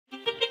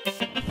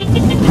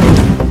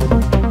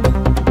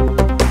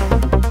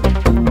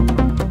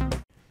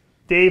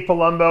Dave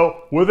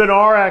Palumbo with an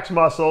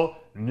RxMuscle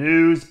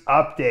news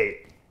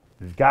update.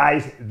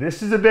 Guys,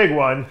 this is a big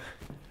one.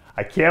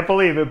 I can't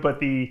believe it,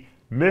 but the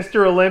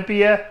Mr.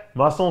 Olympia,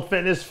 Muscle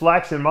Fitness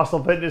Flex, and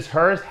Muscle Fitness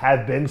Hers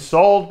have been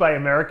sold by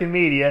American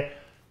media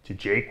to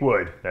Jake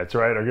Wood. That's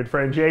right, our good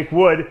friend Jake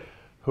Wood,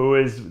 who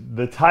is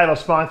the title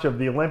sponsor of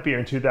the Olympia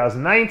in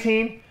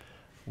 2019.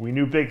 We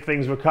knew big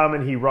things were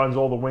coming. He runs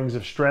all the Wings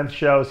of Strength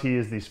shows. He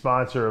is the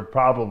sponsor of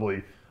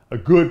probably a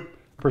good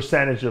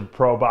percentage of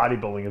pro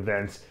bodybuilding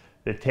events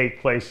that take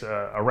place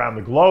around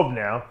the globe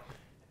now.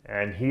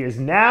 And he is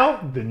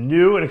now the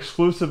new and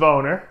exclusive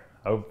owner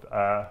of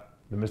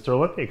the Mr.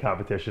 Olympia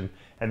competition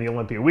and the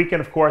Olympia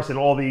weekend, of course, and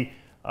all the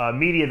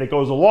media that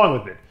goes along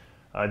with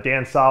it.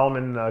 Dan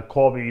Solomon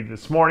called me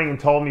this morning and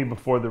told me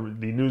before the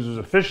news was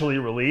officially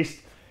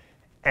released,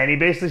 and he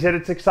basically said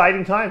it's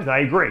exciting times, and I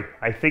agree.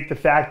 I think the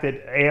fact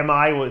that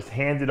AMI was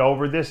handed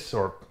over this,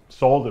 or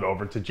sold it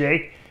over to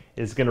Jake,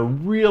 is going to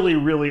really,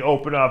 really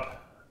open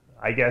up,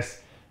 I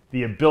guess,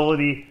 the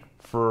ability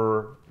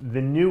for the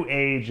new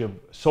age of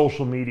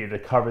social media to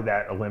cover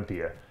that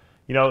Olympia.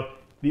 You know,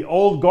 the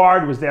old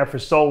guard was there for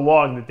so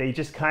long that they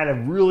just kind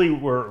of really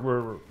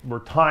were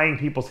tying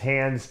people's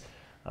hands.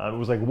 It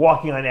was like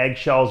walking on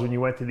eggshells when you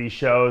went to these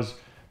shows,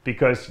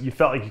 because you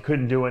felt like you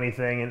couldn't do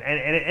anything. And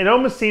it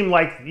almost seemed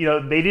like, you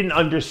know, they didn't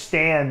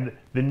understand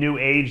the new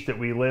age that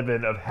we live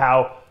in of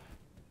how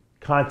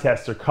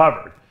contests are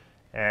covered.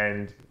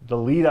 And the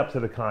lead up to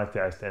the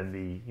contest and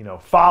the, you know,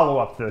 follow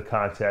up to the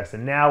contest.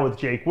 And now with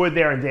Jake Wood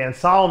there and Dan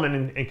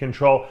Solomon in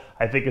control,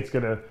 I think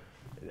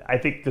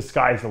the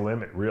sky's the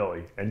limit,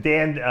 really. And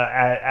Dan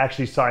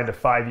actually signed a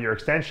 5-year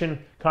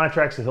extension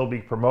contract, so he'll be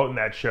promoting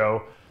that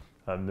show,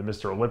 the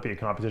Mr. Olympia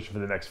competition, for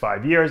the next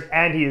 5 years.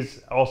 And he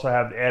is also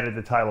added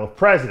the title of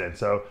president.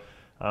 So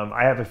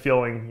I have a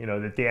feeling, you know,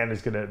 that Dan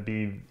is going to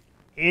be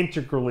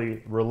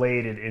integrally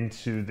related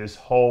into this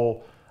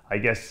whole, I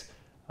guess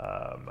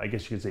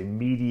you could say,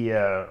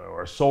 media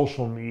or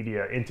social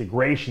media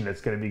integration that's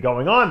going to be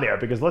going on there.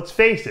 Because let's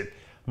face it,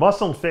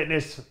 Muscle and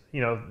Fitness, you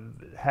know,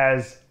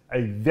 has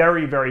a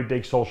very, very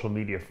big social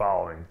media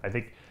following. I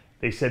think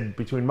they said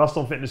between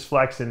Muscle and Fitness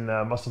Flex and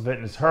Muscle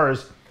Fitness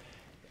Hers,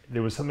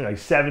 there was something like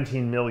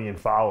 17 million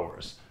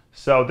followers.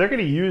 So they're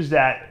going to use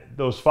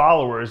those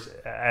followers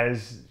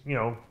as, you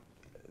know,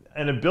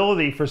 an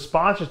ability for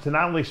sponsors to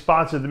not only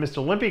sponsor the Mr.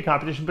 Olympia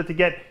competition, but to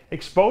get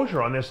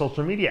exposure on their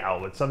social media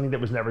outlets, something that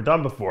was never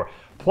done before.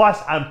 Plus,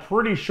 I'm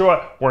pretty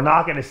sure we're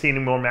not going to see any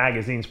more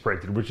magazines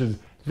printed, which is,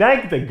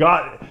 thank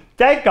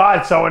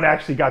God someone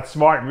actually got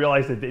smart and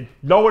realized that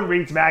no one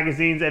reads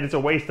magazines and it's a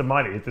waste of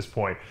money at this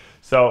point.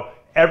 So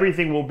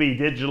everything will be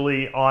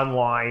digitally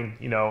online,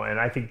 you know, and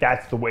I think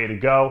that's the way to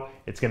go.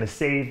 It's going to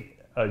save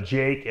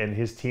Jake and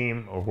his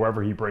team, or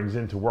whoever he brings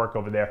in to work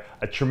over there,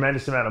 a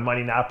tremendous amount of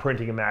money not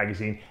printing a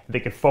magazine. They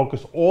can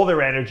focus all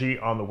their energy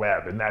on the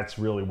web, and that's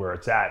really where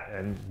it's at.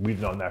 And we've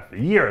known that for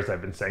years.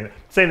 I've been saying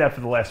that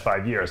for the last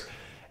 5 years.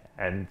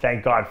 And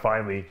thank God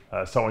finally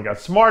someone got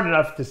smart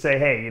enough to say,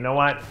 hey, you know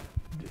what?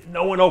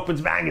 No one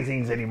opens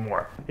magazines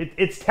anymore.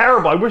 It's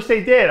terrible. I wish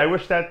they did. I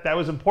wish that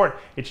was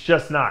important. It's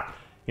just not.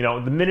 You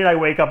know, the minute I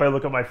wake up, I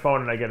look at my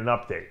phone and I get an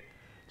update.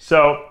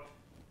 So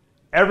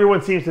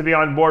everyone seems to be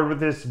on board with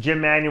this.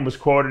 Jim Mannion was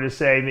quoted as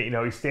saying that, you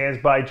know, he stands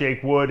by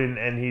Jake Wood,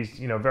 and he's,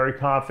 you know, very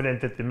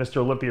confident that the Mr.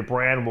 Olympia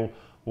brand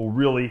will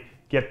really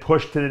get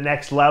pushed to the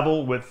next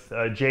level with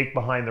Jake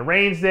behind the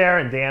reins there,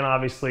 and Dan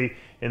obviously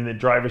in the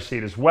driver's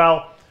seat as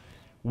well.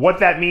 What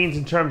that means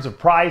in terms of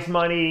prize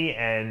money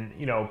and,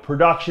 you know,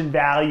 production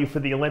value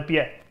for the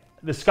Olympia,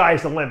 the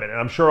sky's the limit. And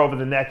I'm sure over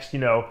the next, you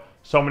know,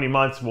 so many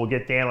months we'll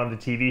get Dan on the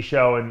TV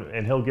show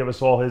and he'll give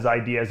us all his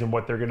ideas and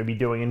what they're going to be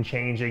doing and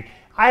changing.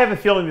 I have a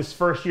feeling this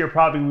first year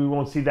probably we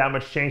won't see that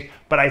much change,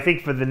 but I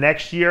think for the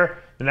next year,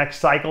 the next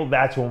cycle,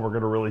 that's when we're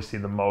going to really see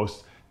the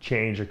most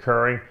change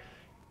occurring.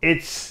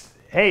 It's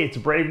a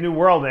brave new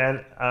world,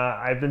 man.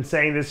 I've been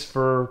saying this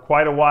for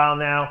quite a while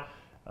now.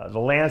 The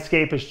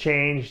landscape has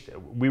changed.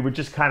 We were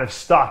just kind of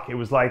stuck. It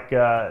was like,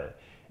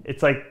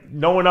 it's like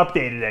no one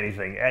updated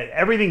anything.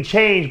 Everything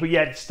changed, but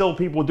yet still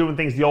people were doing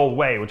things the old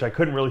way, which I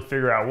couldn't really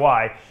figure out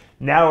why.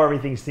 Now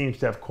everything seems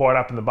to have caught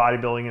up in the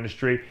bodybuilding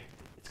industry.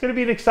 It's going to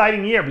be an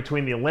exciting year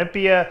between the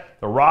Olympia.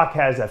 The Rock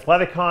has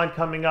Athleticon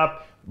coming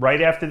up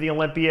right after the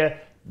Olympia.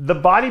 The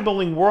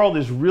bodybuilding world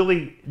is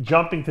really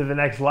jumping to the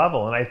next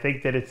level, and I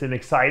think that it's an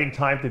exciting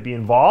time to be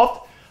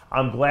involved.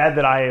 I'm glad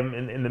that I am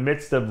in the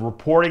midst of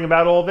reporting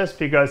about all this,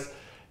 because,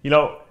 you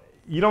know,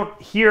 you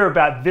don't hear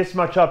about this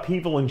much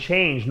upheaval and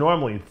change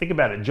normally. Think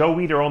about it. Joe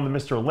Weider owned the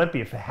Mr.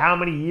 Olympia for how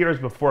many years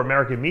before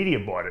American media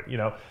bought it? You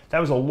know, that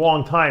was a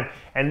long time.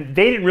 And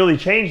they didn't really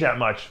change that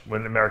much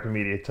when American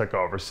media took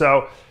over.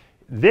 So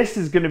this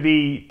is going to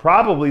be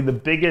probably the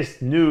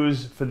biggest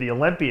news for the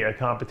Olympia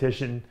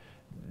competition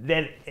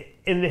than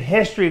in the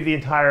history of the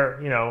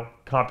entire, you know,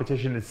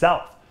 competition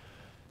itself.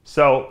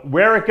 So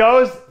where it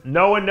goes,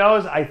 no one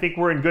knows. I think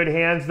we're in good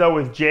hands, though,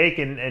 with Jake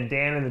and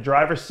Dan in the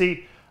driver's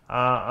seat.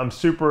 I'm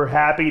super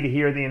happy to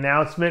hear the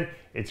announcement.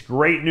 It's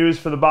great news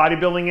for the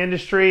bodybuilding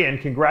industry,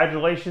 and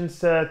congratulations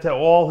to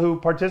all who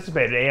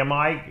participated.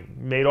 AMI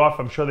made off.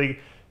 I'm sure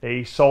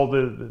they sold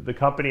the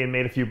company and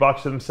made a few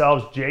bucks for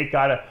themselves. Jake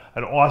got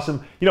an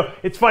awesome,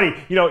 it's funny,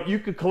 you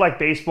could collect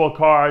baseball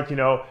cards,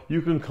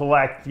 you can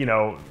collect,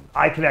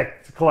 I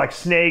collect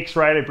snakes,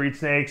 right? I breed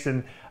snakes,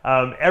 and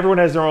everyone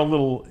has their own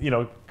little,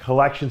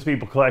 collections.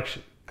 People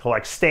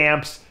collect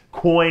stamps,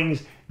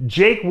 coins.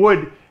 Jake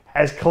Wood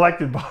has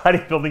collected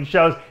bodybuilding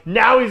shows.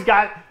 Now he's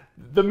got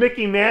the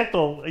Mickey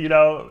Mantle,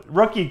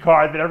 rookie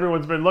card that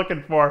everyone's been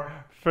looking for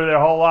their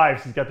whole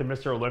lives. He's got the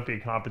Mr. Olympia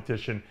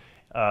competition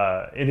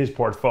in his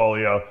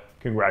portfolio.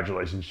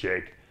 Congratulations,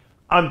 Jake.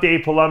 I'm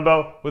Dave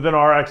Palumbo with an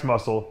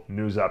RxMuscle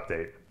news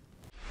update.